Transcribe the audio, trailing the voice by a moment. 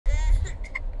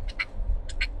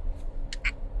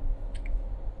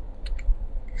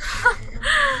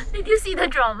Did you see the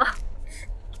drama?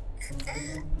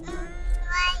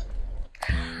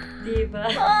 Diba?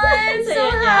 Oh, I'm so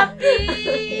happy!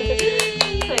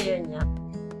 Saya niya.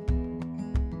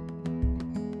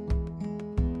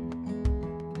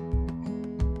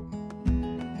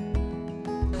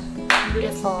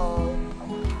 Beautiful.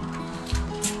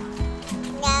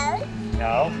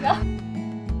 No? No.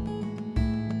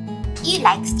 You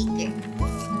like sticker?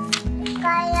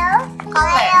 Color.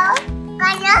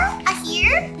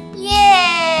 Here?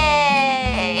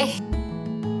 Yay!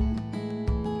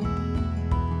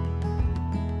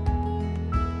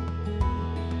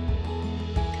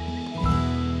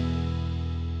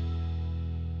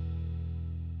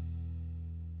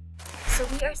 So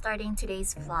we are starting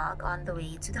today's vlog on the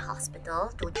way to the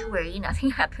hospital. Don't you worry, nothing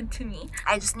happened to me.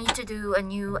 I just need to do a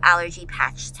new allergy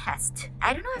patch test.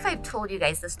 I don't know if I've told you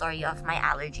guys the story of my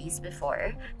allergies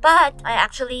before, but I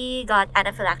actually got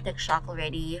anaphylactic shock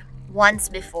already once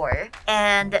before,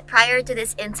 and prior to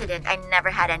this incident I never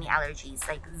had any allergies,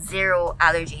 like zero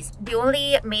allergies. The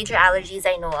only major allergies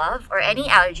I know of, or any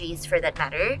allergies for that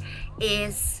matter,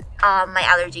 is my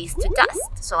allergies to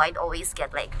dust. So I'd always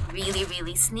get like really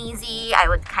sneezy. I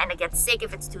would kind of get sick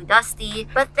if it's too dusty.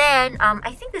 But then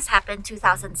I think this happened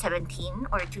 2017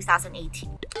 or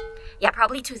 2018. Yeah,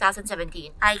 probably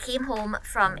 2017. I came home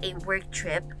from a work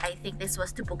trip. I think this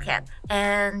was to Phuket.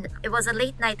 And it was a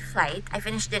late night flight. I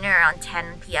finished dinner around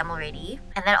 10 p.m. already.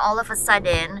 And then all of a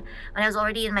sudden, when I was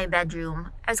already in my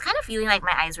bedroom, I was kind of feeling like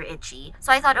my eyes were itchy.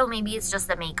 So I thought, oh, maybe it's just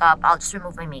the makeup. I'll just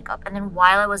remove my makeup. And then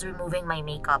while I was removing my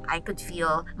makeup, I could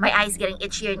feel my eyes getting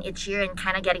itchier and itchier and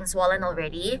kind of getting swollen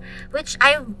already, which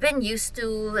I've been used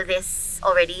to this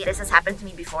already. This has happened to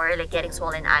me before, like getting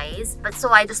swollen eyes. But so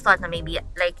I just thought that maybe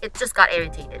like it just got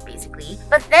irritated basically.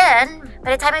 But then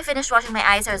by the time I finished washing my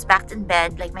eyes, I was back in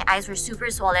bed. Like my eyes were super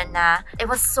swollen na. It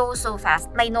was so fast.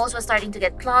 My nose was starting to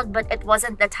get clogged, but it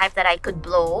wasn't the type that I could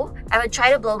blow. I would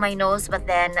try to blow my nose, but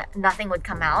then nothing would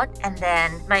come out. And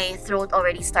then my throat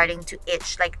already starting to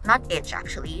itch. Like not itch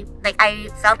actually. Like I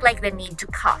felt like the need to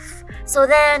cough. So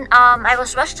then I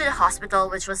was rushed to the hospital,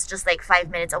 which was just like 5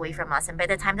 minutes away from us. And by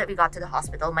the time that we got to the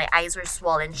hospital, my eyes were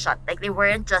swollen shut. Like they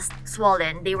weren't just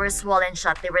swollen, they were swollen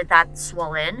shut. They were that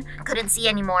swollen. Couldn't see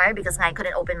anymore because I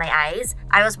couldn't open my eyes.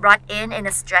 I was brought in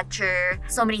a stretcher.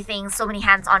 So many things, so many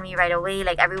hands on me right away.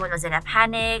 Like everyone was in a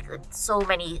panic. So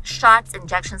many shots,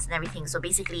 injections and everything. So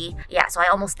basically, yeah, so I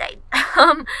almost died.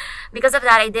 Because of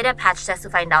that, I did a patch test to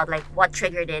find out like what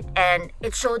triggered it. And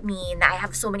it showed me that I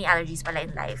have so many allergies pala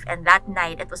in life. And that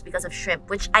night, it was because of shrimp,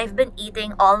 which I've been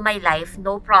eating all my life,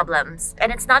 no problems.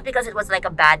 And it's not because it was like a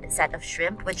bad set of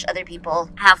shrimp, which other people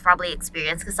have probably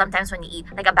experienced. Because sometimes when you eat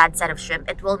like a bad set of shrimp,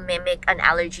 it will mimic an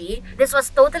allergy. This was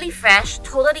totally fresh,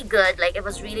 totally good. Like it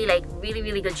was really like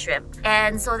really good shrimp.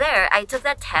 And so there, I took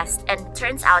that test, and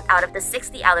turns out of the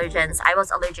 60 allergens, I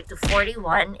was allergic to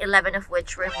 41, 11 of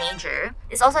which were major.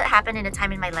 This also happened in a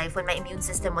time in my life when my immune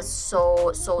system was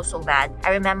so bad.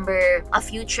 I remember a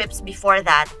few trips before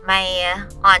that, my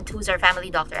aunt, who's our family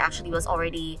doctor, actually was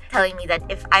already telling me that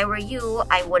if I were you,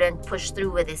 I wouldn't push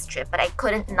through with this trip. But I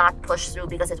couldn't not push through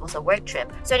because it was a work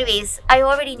trip. So anyways, I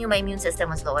already knew my immune system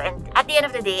was low. And at the end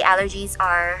of the day, allergies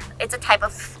it's a type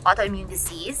of autoimmune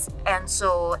disease. And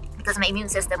so because my immune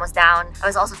system was down, I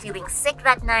was also feeling sick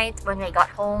that night when I got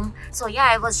home. So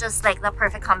yeah, it was just like the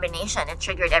perfect combination. It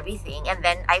triggered everything. And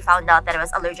then I found out that I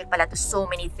was allergic pala to so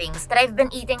many things that I've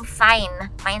been eating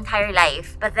fine my entire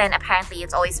life. But then apparently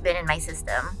it's always been in my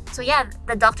system. So yeah,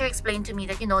 the doctor explained to me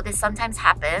that, you know, this sometimes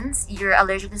happens. You're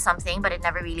allergic to something, but it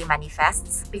never really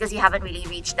manifests because you haven't really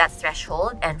reached that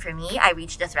threshold. And for me, I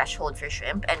reached the threshold for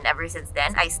shrimp. And ever since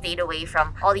then, I stayed away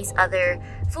from all these other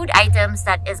food items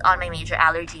that is on my major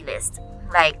allergy list,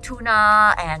 like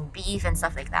tuna and beef and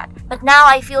stuff like that. But now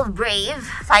I feel brave,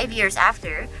 5 years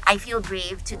after, I feel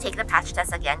brave to take the patch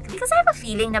test again because I have a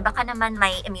feeling na baka naman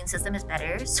my immune system is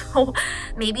better. So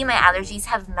maybe my allergies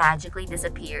have magically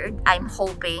disappeared. I'm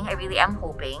hoping, I really am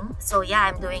hoping. So yeah,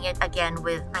 I'm doing it again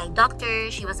with my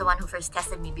doctor. She was the one who first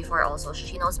tested me before also.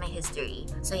 She knows my history.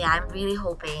 So yeah, I'm really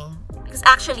hoping. Because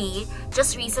actually,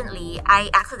 just recently, I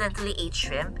accidentally ate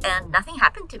shrimp and nothing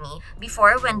happened to me.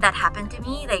 Before, when that happened to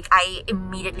me, like I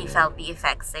immediately felt the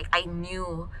effects. Like I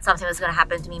knew something was gonna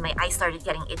happen to me. My eyes started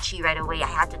getting itchy right away. I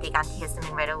had to take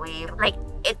antihistamine right away. Like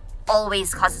it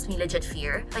always causes me legit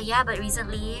fear. But yeah, but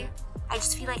recently, I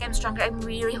just feel like I'm stronger. I'm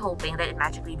really hoping that it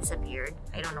magically disappeared.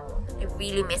 I don't know. I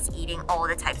really miss eating all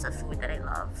the types of food that I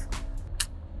love.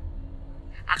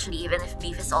 Actually, even if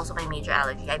beef is also my major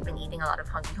allergy, I've been eating a lot of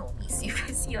hungry homies. You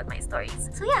can see on my stories.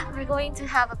 So yeah, we're going to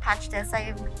have a patch test. I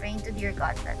am praying to dear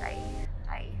God that I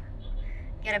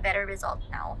get a better result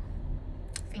now.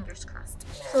 Fingers crossed.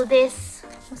 So this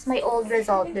was my old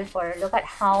result before. Look at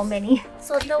how many.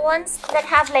 So the ones that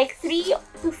have like 3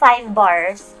 to 5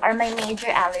 bars are my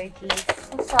major allergies.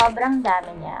 So sobrang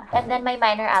dami niya. And then my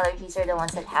minor allergies are the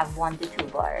ones that have 1 to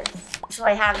 2 bars. So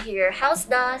I have here house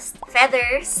dust,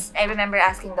 feathers. I remember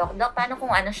asking Doc, paano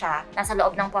kung ano siya? Nasa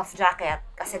loob ng puff jacket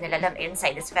kasi nilalam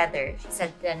inside is feather. She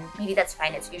said then maybe that's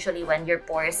fine. It's usually when your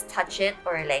pores touch it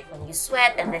or like when you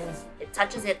sweat and then it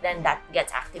touches it, then that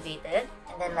gets activated.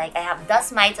 And then like I have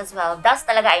dust mites as well. Dust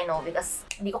talaga I know because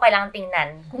hindi ko kailangan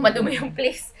tingnan kung madumi yung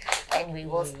place. Anyway,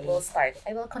 we'll start.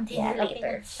 I will continue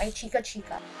later. Ay, chika.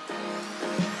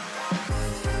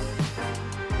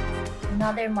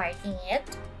 Now they're marking it.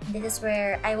 This is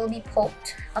where I will be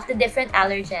poked of the different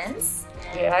allergens.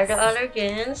 Here are the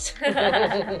allergens.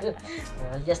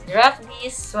 I'll just drop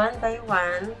these one by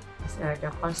one. These are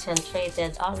the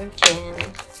concentrated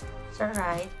allergens. It's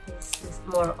alright. This is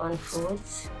more on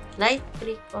foods. Light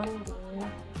prick only,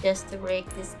 just to break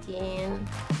the skin.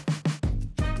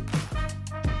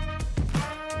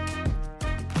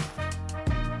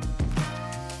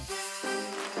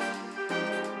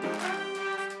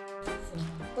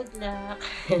 Good luck.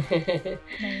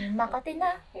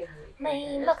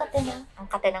 May makate na. Ang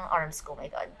kate ng arms ko, my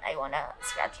god. I wanna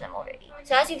scratch them already.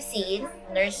 So as you've seen,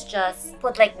 nurse just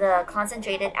put like the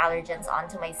concentrated allergens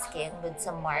onto my skin with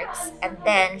some marks. And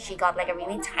then she got like a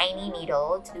really tiny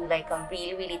needle to do like a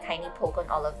really tiny poke on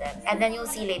all of them. And then you'll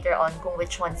see later on kung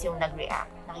which ones yung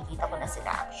nag-react. Nakikita ko na sila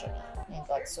actually. My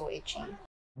god, so itchy.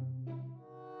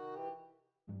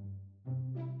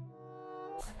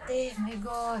 My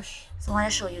gosh. So I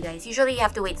wanna show you guys. Usually you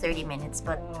have to wait 30 minutes,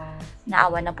 but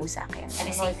naawa na po sa akin.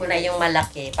 Alisin ko na yung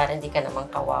malaki para hindi ka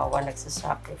naman kawawa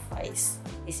nagsasacrifice.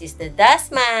 This is the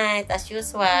dust mite, as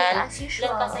usual. Yeah, as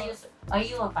usual. Are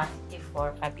you a positive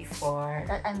for before?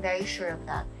 I'm very sure of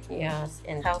that. Yes,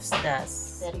 and house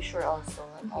dust. Very sure also.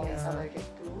 I'm always allergic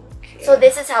to. Okay. So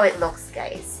this is how it looks,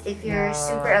 guys. If you're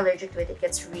super allergic to it, it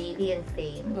gets really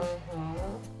inflamed.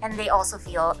 And they also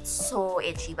feel so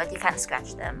itchy, but you can't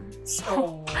scratch them.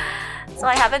 So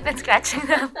I haven't been scratching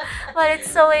them, but it's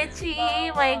so itchy,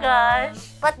 my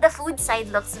gosh. But the food side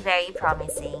looks very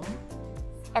promising.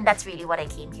 And that's really what I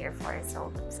came here for,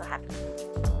 so I'm so happy.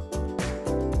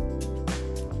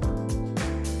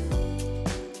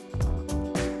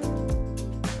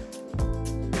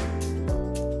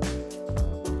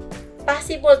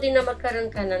 Possible din na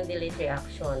magkaroon ka ng delayed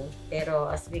reaction.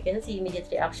 Pero as we can see, immediate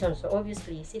reaction. So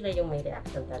obviously, sila yung may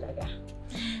reaction talaga.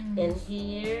 And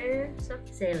here,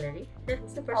 celery.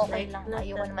 Okay lang.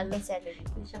 Ayoko naman may celery.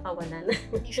 Hindi siya kawalan.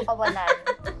 Hindi siya kawalan.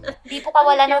 Hindi po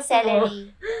kawalan ng celery.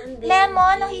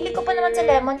 Lemon. Ang hilig ko pa naman sa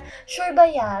lemon. Sure ba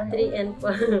yan? 3 and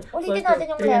 4. Ulitin natin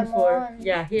yung lemon.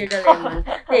 Yeah, here the lemon.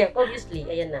 Yeah, obviously,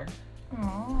 ayan na.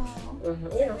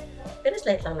 You know, pero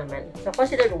slight lang naman. So,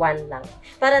 consider 1 lang.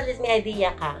 Para at least may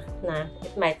idea ka na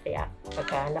it might react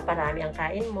pagka naparami ang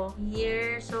kain mo.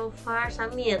 Here, so far, sa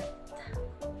meat,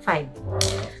 5.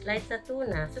 Slight sa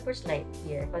tuna, super slight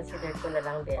here. Consider ko na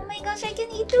lang din. Oh my gosh, I can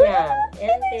eat tuna! Yeah.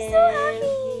 And I'm then, so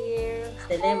happy! Here,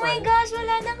 the lemon. Oh my gosh,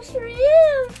 wala nang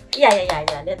shrimp! Yeah.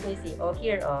 Let me see. Oh,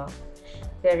 here, oh.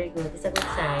 Very good. It's a good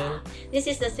sign. This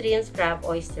is the shrimp, crab,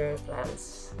 oyster,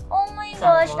 clams. Oh my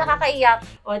gosh, nakakaiyak.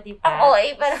 O, diba? Ang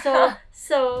OA, pero...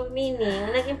 So, meaning,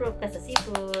 nag-improve ka sa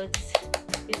seafoods.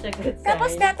 It's a good sign.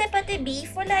 Tapos dati pati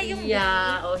beef, wala yung beef.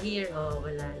 Yeah, here,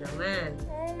 wala naman.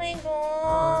 Oh my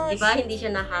gosh. Diba, hindi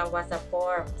siya nahawa sa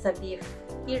pork, sa beef.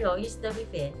 Here, use the beef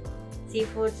eh.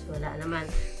 Seafoods, wala naman.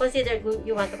 Consider,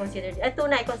 you want to consider,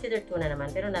 tuna, I consider tuna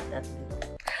naman, pero not that big.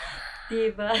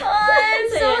 Diba? Oh, I'm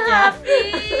so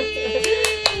happy!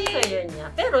 So, yun niya.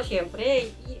 Pero,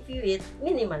 syempre, if you eat,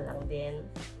 minimal lang din.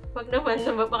 Wag naman,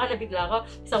 baka nabigla ako,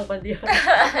 isang bandihan.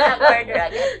 Burger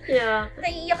agad. Yeah.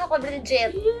 Naiiyak ako,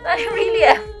 legit. Yes. I really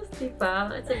am.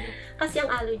 Diba? Kasi ang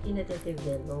allergy na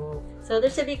develop. So,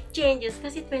 there's a big changes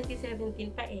kasi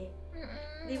 2017 pa eh.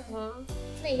 Diba?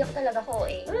 Naiiyak talaga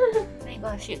ako eh. Oh my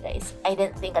gosh, you guys. I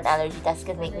didn't think an allergy test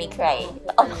could make me cry.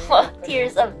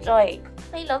 Tears of joy.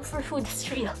 My love for food is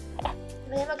real.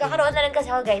 Magkakaroon na rin kasi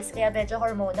ako, guys. Kaya medyo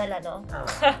hormonal, ano?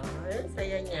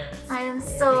 Saya niya. I am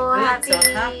so happy.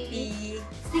 So happy.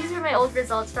 These are my old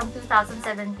results from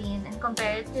 2017 and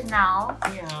compared to now,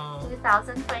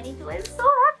 2022. I'm so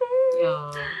happy.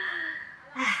 Yeah.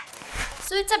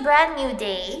 So it's a brand new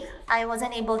day. I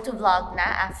wasn't able to vlog na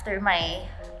after my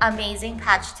amazing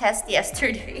patch test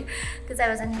yesterday because I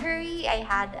was in a hurry. I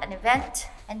had an event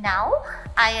and now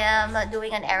I am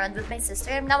doing an errand with my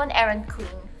sister. I'm now an errand queen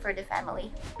for the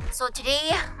family. So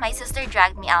today my sister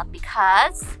dragged me out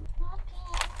because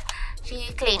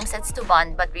She claims it's to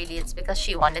bond, but really it's because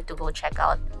she wanted to go check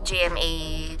out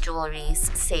GMA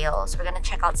Jewelry's sale. So we're gonna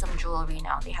check out some jewelry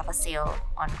now. They have a sale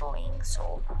ongoing.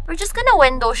 So we're just gonna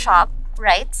window shop,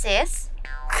 right, sis?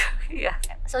 Yeah.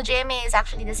 So GMA is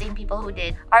actually the same people who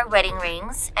did our wedding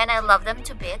rings, and I love them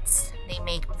to bits. They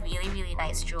make really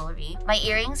nice jewelry. My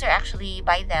earrings are actually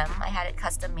by them. I had it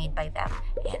custom made by them,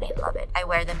 and I love it. I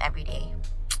wear them every day.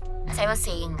 As I was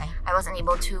saying, I wasn't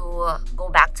able to go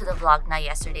back to the vlog na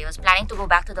yesterday. I was planning to go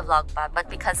back to the vlog pa, but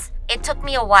because it took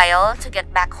me a while to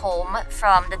get back home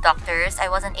from the doctors, I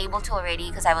wasn't able to already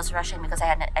because I was rushing because I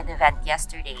had an event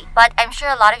yesterday. But I'm sure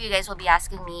a lot of you guys will be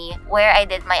asking me where I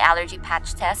did my allergy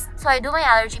patch test. So I do my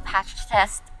allergy patch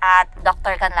test at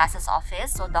Dr. Canlas's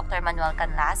office. So Dr. Manuel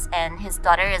Canlas, and his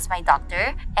daughter is my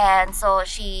doctor. And so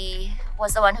she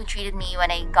was the one who treated me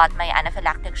when I got my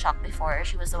anaphylactic shock before.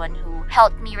 She was the one who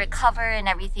helped me recover and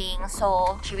everything.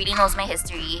 So she really knows my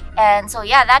history. And so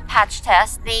yeah, that patch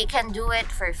test, they can do it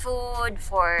for food,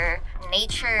 for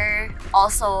nature,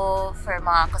 also for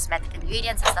mga cosmetic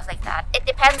ingredients and stuff like that. It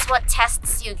depends what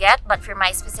tests you get, but for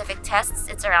my specific tests,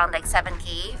 it's around like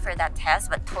 7K for that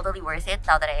test, but totally worth it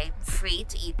now that I'm free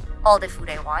to eat all the food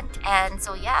I want. And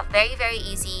so yeah, very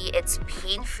easy. It's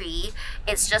pain-free.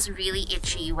 It's just really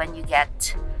itchy when you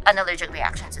get an allergic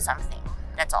reaction to something.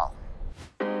 That's all.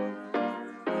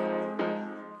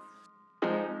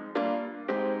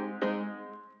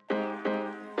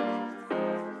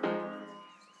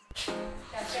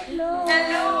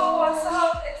 Hello, what's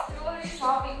up? It's Gloria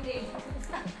shopping day.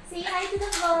 Say hi to the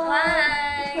vlog.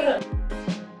 Bye.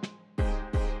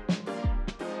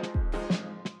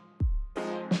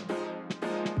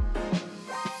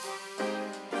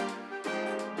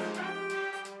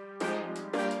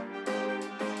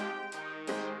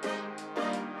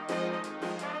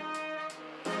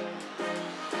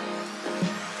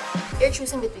 You're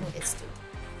choosing between these two.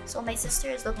 So my sister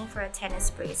is looking for a tennis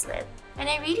bracelet. And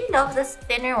I really love this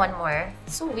thinner one more.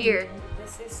 It's so weird.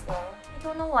 This is the... I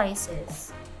don't know why,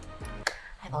 sis.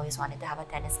 I've always wanted to have a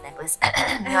tennis necklace.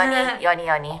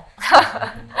 Yoni.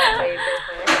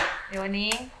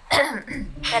 Yoni.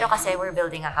 Pero kasi we're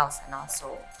building a house, no?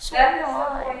 So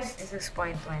Nice. This is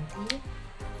 0.20.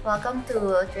 welcome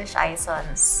to Trish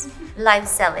Ison's live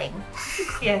selling.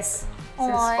 Yes.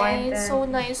 Oh, it's so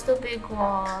nice, the big one.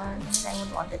 I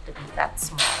would want it to be that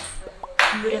small.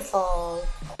 Beautiful.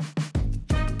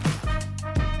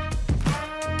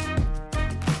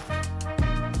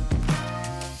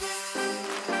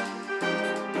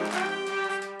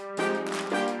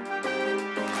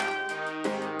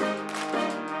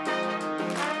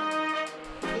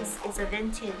 This is a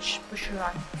vintage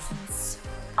Boucheron piece.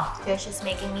 Trish is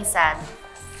making me sad.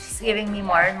 She's giving me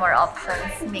more and more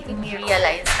options, making me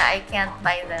realize na I can't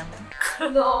buy them.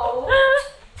 No.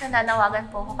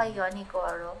 Nananawagan po ko kay Yoni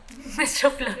Coro.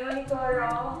 Joke lang. Yoni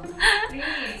Coro.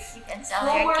 Please. You can sell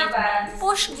No your more kidney. bags.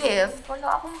 Push gift.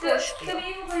 Wala akong push gift.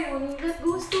 Sabihin mo ba Yoni? That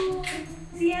goes to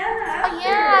Sienna. Oh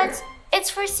yeah, it's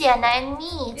for Sienna and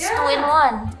me. It's 2 in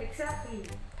 1. Exactly.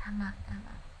 Tama.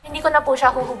 Hindi ko na po siya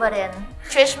huhubarin.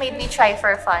 Trish made me try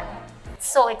for fun. It's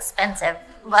so expensive,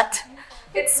 but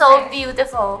it's so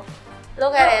beautiful.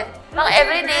 Look at it. Pang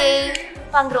everyday,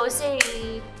 pang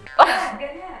grocery.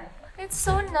 Ganyan. It's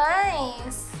so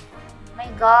nice. My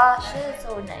gosh, it's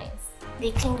so nice.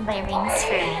 They cleaned my rings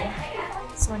for me.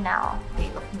 So now, they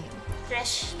look new.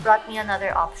 Trish brought me another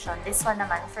option. This one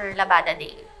naman for Labada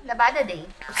Day. Labada Day?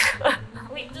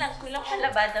 Wait lang, kulang pa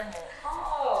labada mo.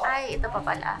 Oh. Ay, ito pa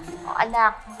pala. Oh,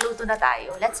 anak, luto na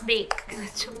tayo. Let's bake.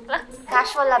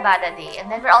 Casual Labada Day. And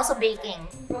then we're also baking.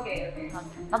 Okay.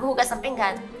 Maghugas ng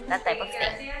pinggan. That type of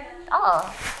thing. Oh.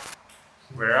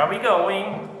 Where are we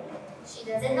going? She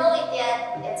doesn't know it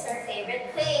yet. It's her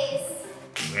favorite place.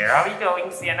 Where are we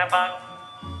going, Sienna Park?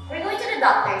 We're going to the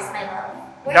doctor's, my love.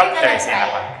 Where are you gonna Doctor Sienna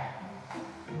cry? Park.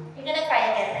 You're gonna cry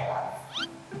again, my love.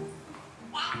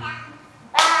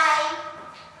 Bye!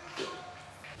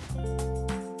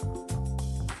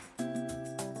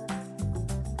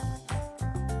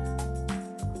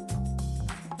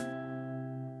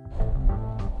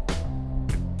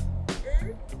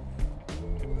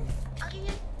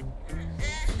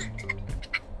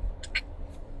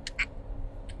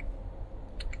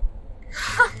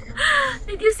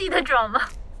 Did you see the drama?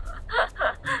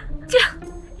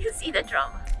 You see the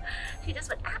drama? She just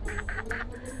went.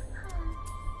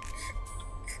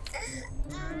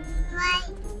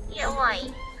 Yeah, why?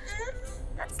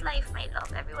 That's life, my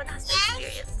love. Everyone has to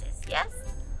experience this. Yes?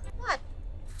 What?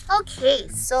 Okay,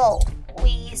 so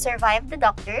we survived the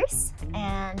doctors,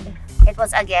 and it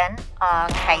was again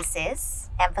a crisis.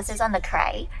 emphasis on the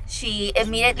cry. She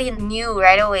immediately knew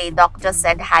right away. Doc just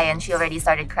said hi and she already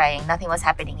started crying. Nothing was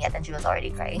happening yet and she was already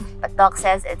crying. But Doc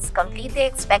says it's completely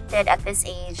expected at this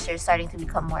age. They're starting to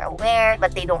become more aware,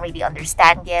 but they don't really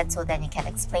understand yet, so then you can't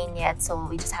explain yet. So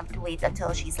we just have to wait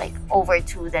until she's like over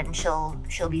 2, then she'll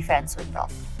be friends with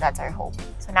Doc. That's our hope.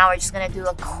 So now we're just gonna do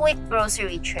a quick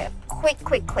grocery trip. Quick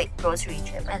grocery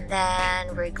trip. And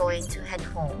then we're going to head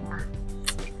home.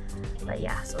 But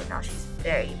yeah, so now she's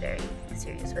very, very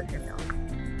serious with her milk.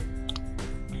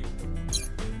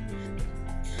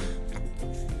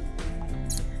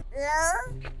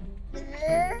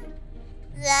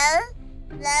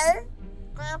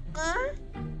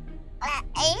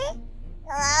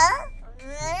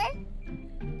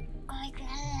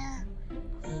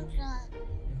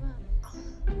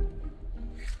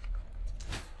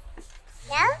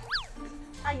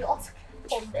 Oh, you also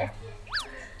hold there.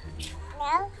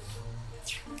 No.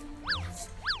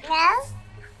 No.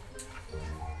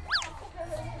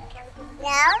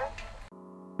 No.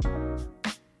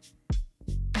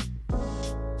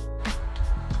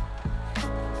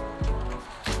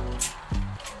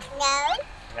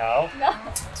 No. No.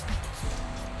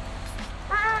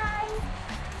 Bye.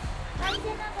 Bye,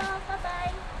 Jenna.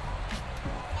 Bye-bye.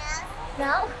 No.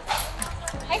 No?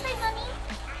 Hi, bye, mommy.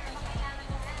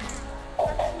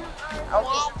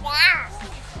 Okay.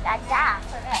 Dada.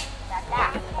 Correct. Dada.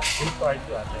 Which part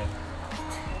you are there?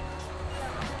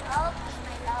 Okay,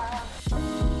 my love.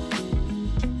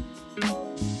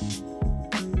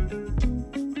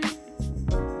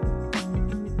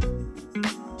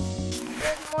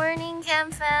 Good morning,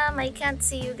 Cam Fam. I can't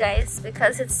see you guys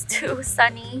because it's too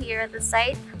sunny here at the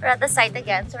site. We're at the site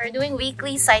again, so we're doing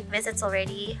weekly site visits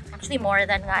already. Actually more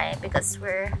than that because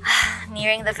we're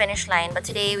nearing the finish line. But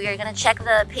today we are gonna check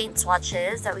the paint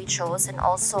swatches that we chose, and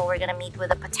also we're gonna meet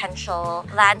with a potential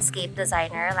landscape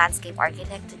designer, landscape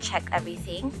architect to check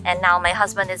everything. And now my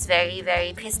husband is very,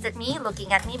 very pissed at me,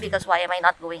 looking at me because why am I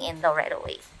not going in though right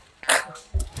away?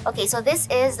 Okay, so this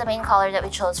is the main color that we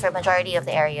chose for majority of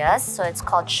the areas. So it's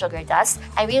called Sugar Dust.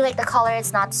 I really like the color.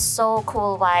 It's not so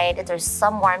cool white. There's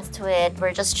some warmth to it.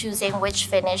 We're just choosing which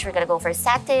finish. We're gonna go for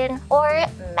satin or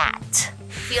matte.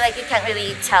 I feel like you can't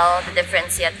really tell the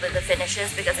difference yet with the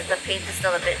finishes because the paint is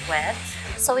still a bit wet.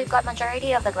 So we've got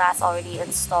majority of the glass already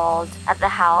installed at the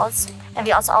house. And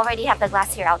we also already have the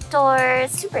glass here outdoors.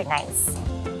 Super nice.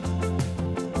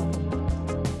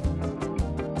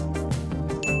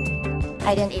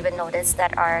 I didn't even notice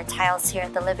that our tiles here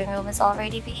at the living room is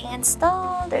already being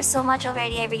installed. There's so much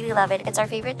already. I really love it. It's our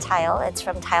favorite tile. It's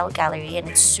from Tile Gallery and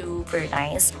it's super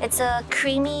nice. It's a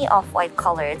creamy off-white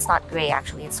color. It's not gray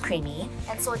actually, it's creamy.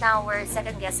 And so now we're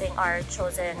second guessing our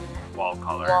chosen Wall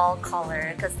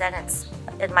color because then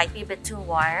it might be a bit too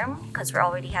warm because we're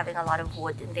already having a lot of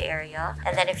wood in the area.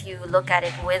 And then if you look at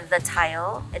it with the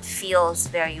tile, it feels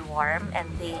very warm and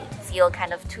they feel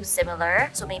kind of too similar.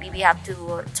 So maybe we have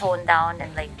to tone down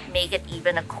and like make it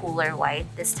even a cooler white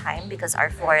this time because our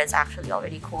floor is actually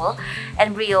already cool.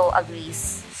 And Rio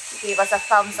agrees. He gave us a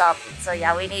thumbs up. So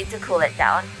yeah, we need to cool it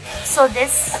down. So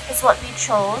this is what we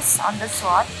chose on the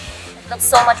swatch. It looks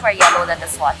so much more yellow than the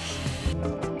swatch.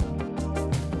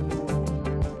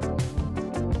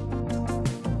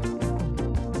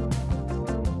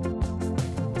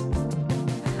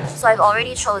 So I've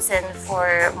already chosen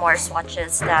for more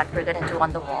swatches that we're gonna do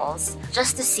on the walls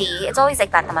just to see. It's always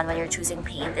like that naman when you're choosing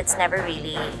paint. It's never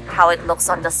really how it looks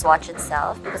on the swatch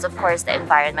itself because of course the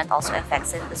environment also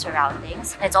affects it, the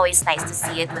surroundings. And it's always nice to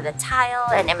see it with a tile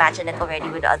and imagine it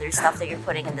already with other stuff that you're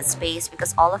putting in the space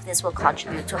because all of this will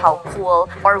contribute to how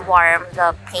cool or warm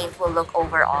the paint will look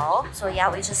overall. So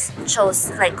yeah, we just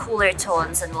chose like cooler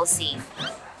tones and we'll see.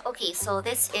 Okay, so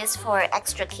this is for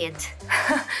Extra Kid.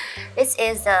 This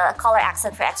is the color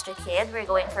accent for Extra Kid. We're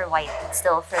going for white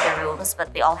still for the rooms,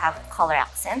 but they all have color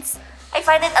accents. I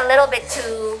find it a little bit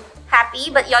too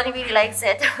happy, but Yoni really likes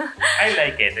it. I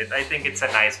like it. I think it's a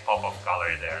nice pop of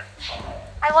color there.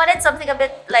 I wanted something a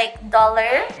bit like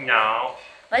duller. No.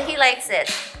 But he likes it.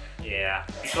 Yeah,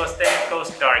 because then it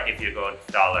goes dark if you go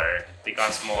duller. It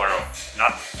becomes more of,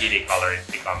 not kiddie color, it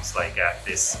becomes like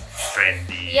this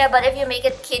trendy. Yeah, but if you make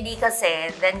it kiddie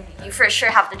kasi, then you for sure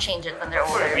have to change it when they're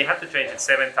older. We have to change it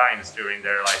 7 times during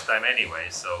their lifetime anyway,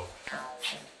 so...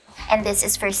 And this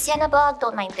is for Sienna Block.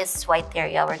 Don't mind this white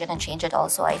area. We're gonna change it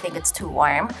also. I think it's too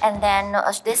warm. And then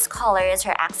this color is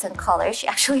her accent color. She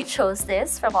actually chose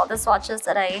this from all the swatches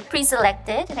that I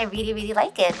pre-selected and I really, really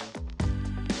like it.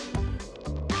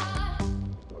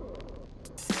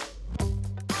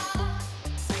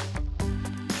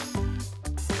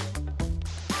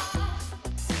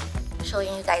 showing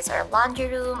you guys our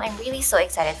laundry room. I'm really so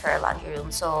excited for our laundry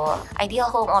room. So Ideal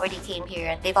Home already came here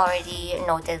and they've already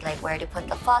noted like where to put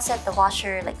the faucet, the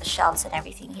washer, like the shelves and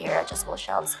everything here, adjustable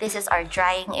shelves. This is our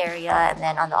drying area, and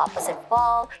then on the opposite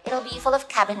wall, it'll be full of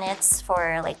cabinets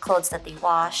for like clothes that they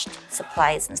washed,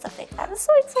 supplies and stuff like that. I'm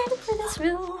so excited for this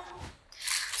room.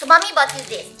 So mommy bought you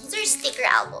this. These are sticker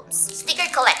albums,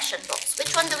 sticker collection books.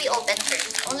 Which one do we open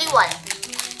first? Only one.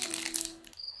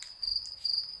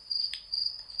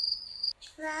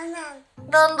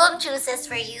 Boom Boom chooses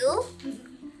for you.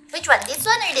 Which one? This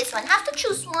one or this one? Have to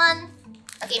choose one.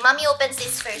 Okay, mommy opens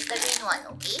this first, the green one,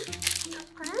 okay?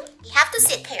 You have to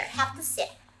sit here. Have to sit.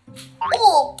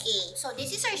 Okay, so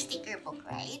this is our sticker book,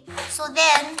 right? So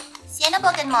then, Sienna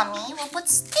and mommy will put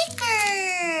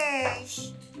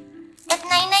stickers. But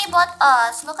Nainay bought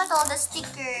us. Look at all the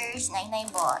stickers Nainay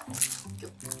bought.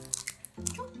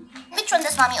 Which one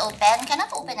does mommy open?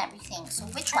 Cannot open everything. So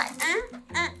which one?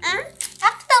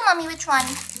 Have to tell mommy which one.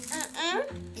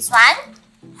 This one?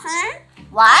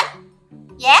 What?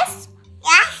 Yes?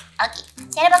 Yes. Okay.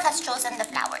 Sienna has chosen the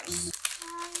flowers.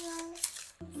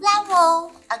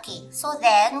 Flower. Okay. So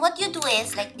then, what you do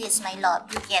is like this, my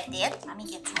love. You get it. Mommy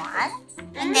gets one.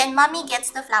 And then mommy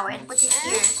gets the flower and put it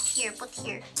here. Here. Put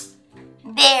here.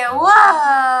 There.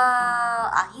 Wow.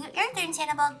 Your turn,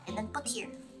 Sienna. And then put here.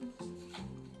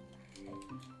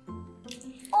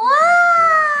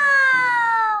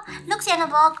 Wow! Look, Sienna.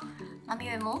 Mommy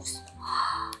removes.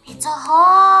 It's a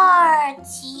heart.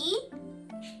 See?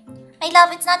 My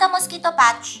love, it's not a mosquito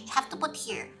patch. You have to put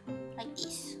here. Like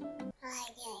this.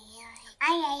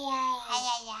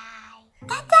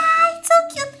 Tata! It's so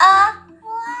cute,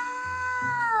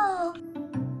 Wow!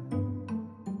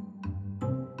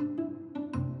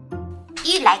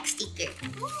 You like stickers?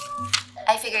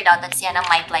 I figured out that Sienna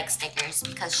might like stickers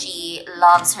because she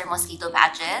loves her mosquito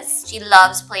patches. She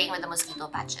loves playing with the mosquito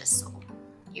patches. So,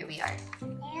 here we are.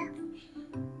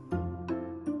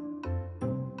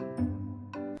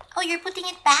 Oh, you're putting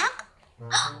it back?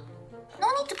 No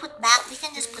need to put back. We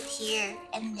can just put here.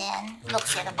 And then, look,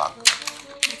 Sienna.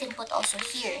 You can put also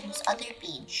here in this other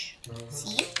page.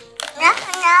 See? No.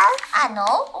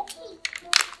 No? Okay.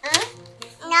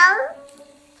 No.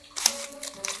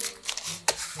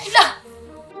 Ayla!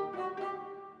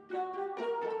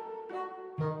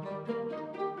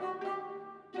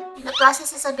 The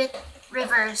process is a bit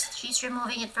reversed. She's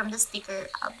removing it from the sticker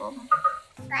album.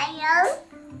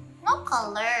 No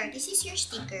color. This is your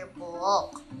sticker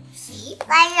book. See?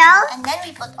 And then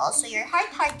we put also your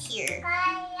heart here.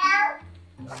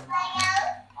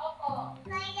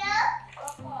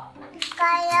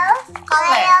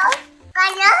 Color.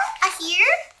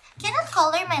 Here? Cannot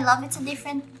color, my love. It's a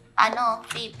different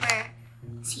paper.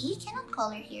 See? Cannot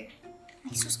color here.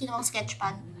 May sus, ginawang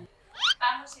sketchpad.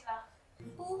 Paano sila?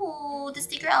 Ooh, the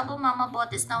sticker album mama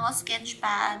bought is now a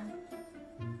sketchpad.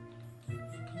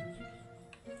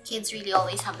 Kids really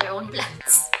always have their own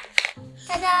plans.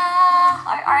 Ta-da!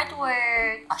 Our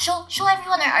artwork. Oh, show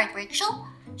everyone our artwork. Show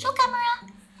camera.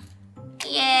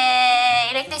 Yay!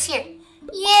 Like this here.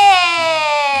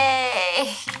 Yay!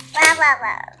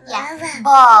 Yeah.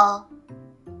 Ball.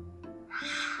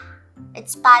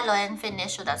 It's palo and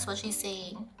finish, so that's what she's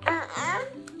saying.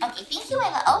 Okay, thank you, my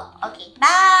love. Oh, okay.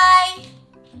 Bye!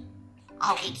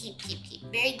 Okay, keep.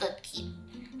 Very good, keep.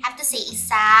 Have to say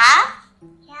isa.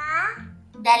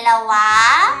 Dalawa.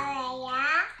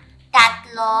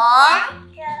 Tatlo.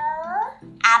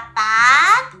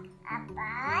 Apat.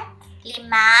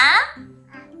 Lima.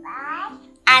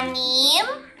 Anim.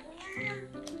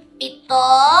 Pito.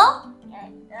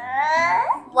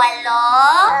 Walo.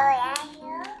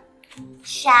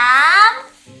 Siyam.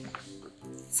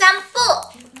 Sampu.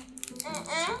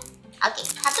 Okay,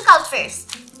 have to count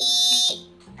first.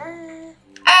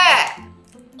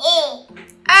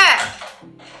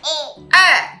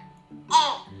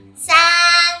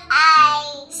 San.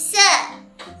 Se.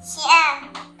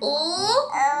 U.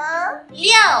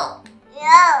 Liu.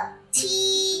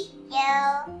 Qi.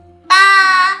 Ba.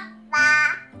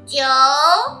 Jiu.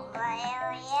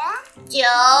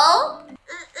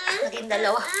 Maging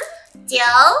dalawa.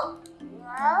 Jiu.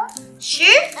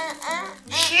 Shi.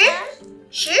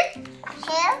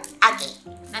 Okay,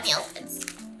 mommy opens.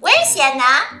 Where's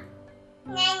Sienna?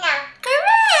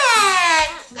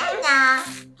 Correct! Nana.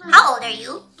 How old are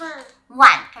you? 1,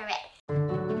 correct.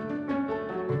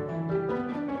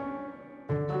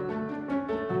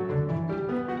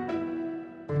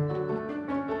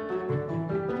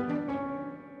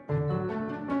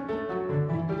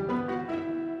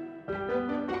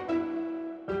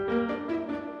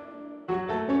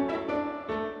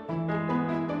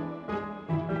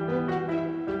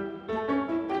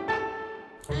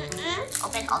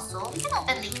 also. We can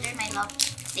open later, my love.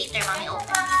 Later, mommy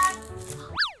open.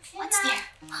 What's there?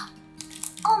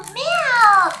 Oh,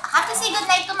 milk! Have to say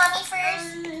goodnight to mommy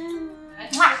first.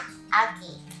 Mwah!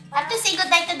 Okay. Have to say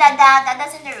goodnight to Dada.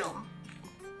 Dada's in the room.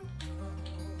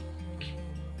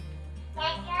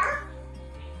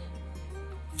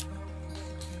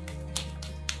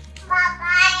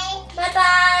 Bye-bye.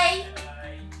 Bye-bye.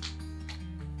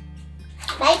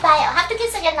 Bye-bye. I'll have to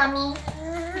kiss again, mommy.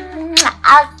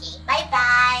 Okay.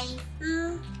 Bye-bye.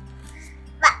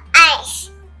 Bye.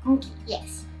 Okay.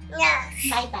 Yes.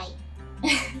 Bye-bye.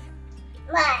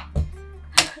 Bye.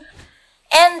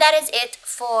 And that is it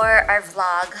for our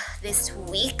vlog this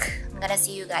week. I'm gonna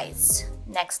see you guys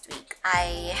next week.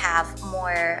 I have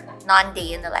more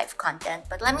non-day in the life content,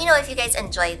 but let me know if you guys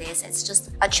enjoy this. It's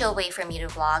just a chill way for me to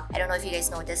vlog. I don't know if you guys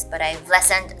noticed, but I've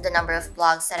lessened the number of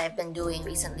vlogs that I've been doing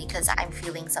recently because I'm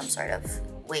feeling some sort of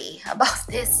way about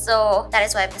this. So that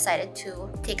is why I've decided to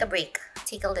take a break,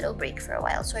 take a little break for a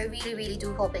while. So I really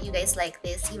do hope that you guys like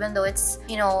this, even though it's,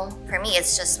 you know, for me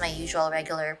it's just my usual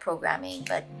regular programming,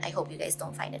 but I hope you guys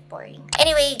don't find it boring.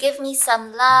 Anyway, give me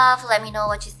some love. Let me know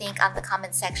what you think on the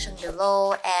comment section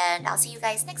below, and I'll see you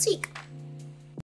guys next week.